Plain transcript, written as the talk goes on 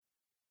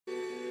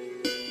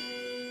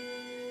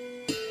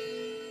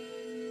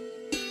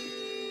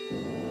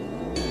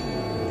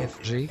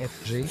I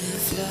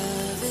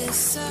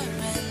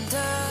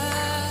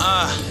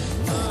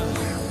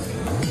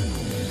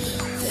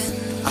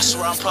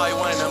swear I'm probably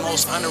one of the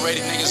most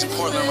underrated niggas in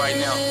Portland right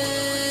now.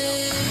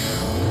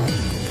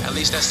 At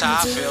least that's how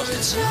I feel.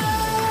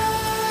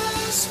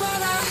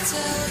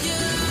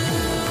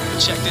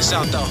 Check this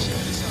out though.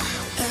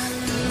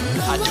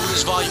 I do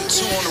this volume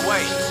 2 on the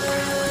way.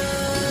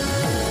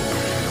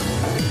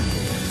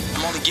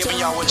 I'm only giving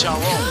y'all what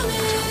y'all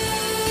want.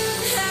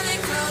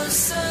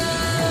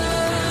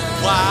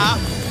 Wow.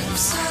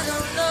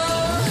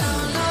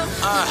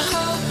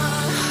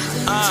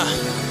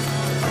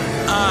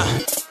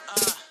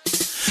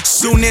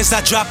 Soon as I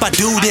drop, I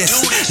do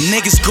this.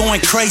 Niggas going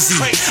crazy.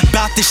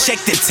 Bout to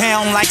shake the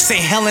town like St.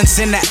 Helens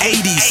in the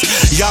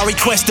 80s. Y'all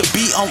request a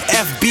beat on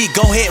FB,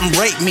 go ahead and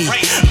rate me.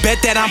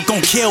 Bet that I'm gon'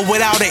 kill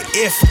without an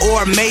if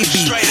or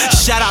maybe.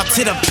 Shout out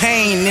to the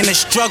pain and the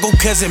struggle,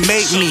 cause it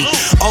made me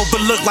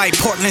overlooked like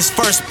Portland's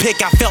first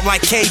pick. I felt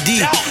like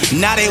KD.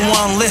 Now they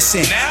won't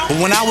listen. But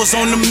when I was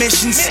on the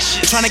missions,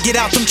 trying to get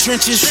out them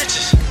trenches,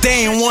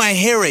 they ain't wanna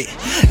hear it.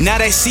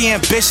 Now they see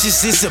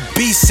ambitious is a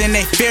beast and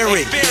they fear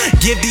it.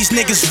 Give these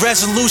niggas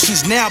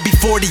resolutions now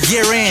before the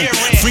year end.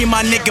 Free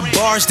my nigga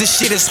bars, this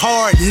shit is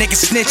hard,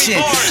 niggas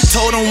snitching.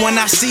 Told them when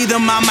I see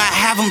them, I might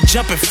have them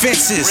jumping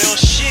fences.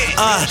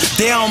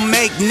 They don't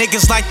make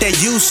niggas like they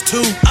used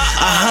to.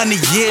 100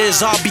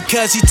 years, all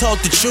because he told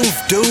the truth,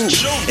 dude.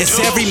 It's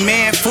every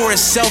man for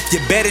himself, you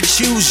better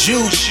choose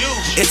you.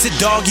 It's a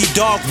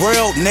dog-eat-dog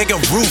world, nigga,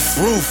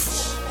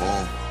 roof.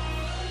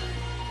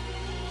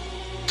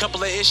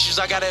 Couple of issues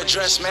I gotta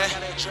address, man.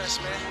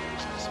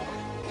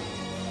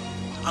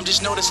 I'm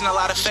just noticing a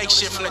lot of fake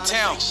shit from the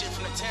town.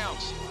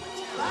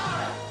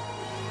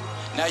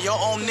 Now your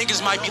own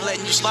niggas might be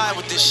letting you slide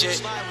with this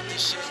shit,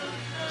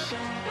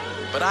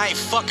 but I ain't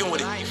fucking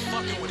with it.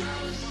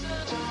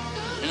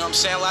 You know what I'm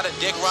saying? A lot of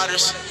dick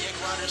riders.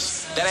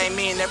 That ain't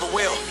me and never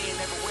will.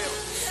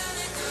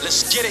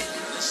 Let's get it.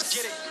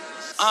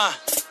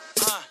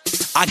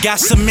 I got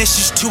some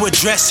issues to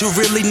address who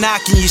really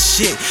knocking your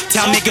shit.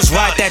 Tell niggas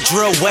ride that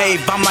drill wave,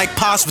 I'm like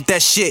pause with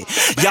that shit.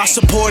 Y'all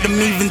support them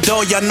even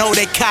though y'all know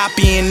they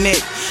copying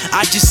it.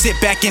 I just sit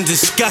back and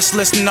discuss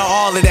listening to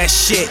all of that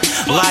shit.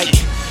 Like,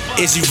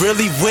 is he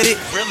really with it?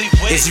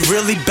 Is he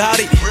really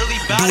bout it?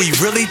 Do he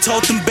really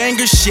told them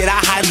bangers? Shit, I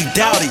highly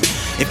doubt it.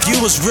 If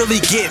you was really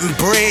getting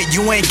bread,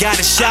 you ain't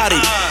gotta shout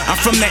it. I'm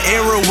from the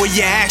era where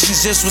your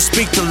actions just will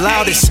speak the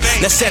loudest.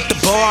 Let's set the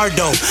bar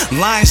though,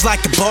 lines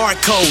like a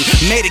barcode.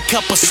 Made a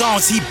couple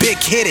songs, he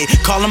big hit it,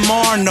 call him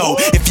Arno.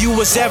 If you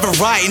was ever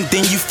riding,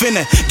 then you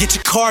finna get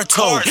your car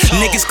towed.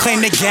 Niggas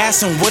claim they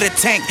gassing with a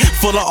tank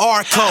full of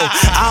Arco.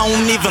 I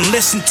don't even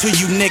listen to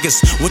you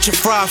niggas with your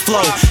fraud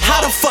flow.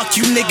 How the fuck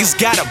you niggas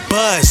got a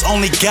buzz?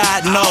 Only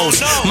God knows.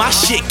 My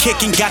shit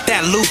kicking got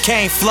that Luke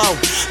Kane flow.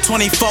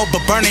 24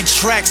 but burning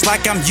tracks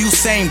like I'm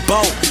Usain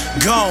Bolt.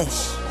 Go.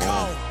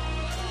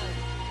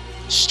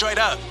 Straight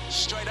up.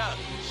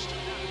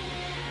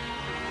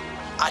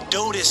 I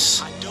do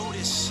this.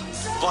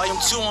 Volume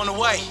 2 on the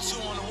way.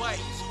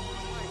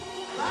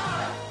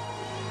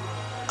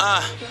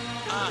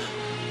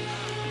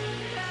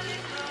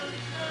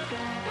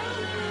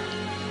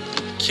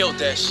 Killed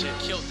that shit.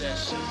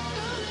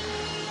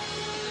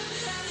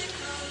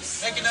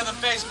 Make another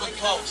Facebook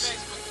post.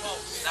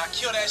 Now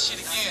kill that shit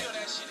again.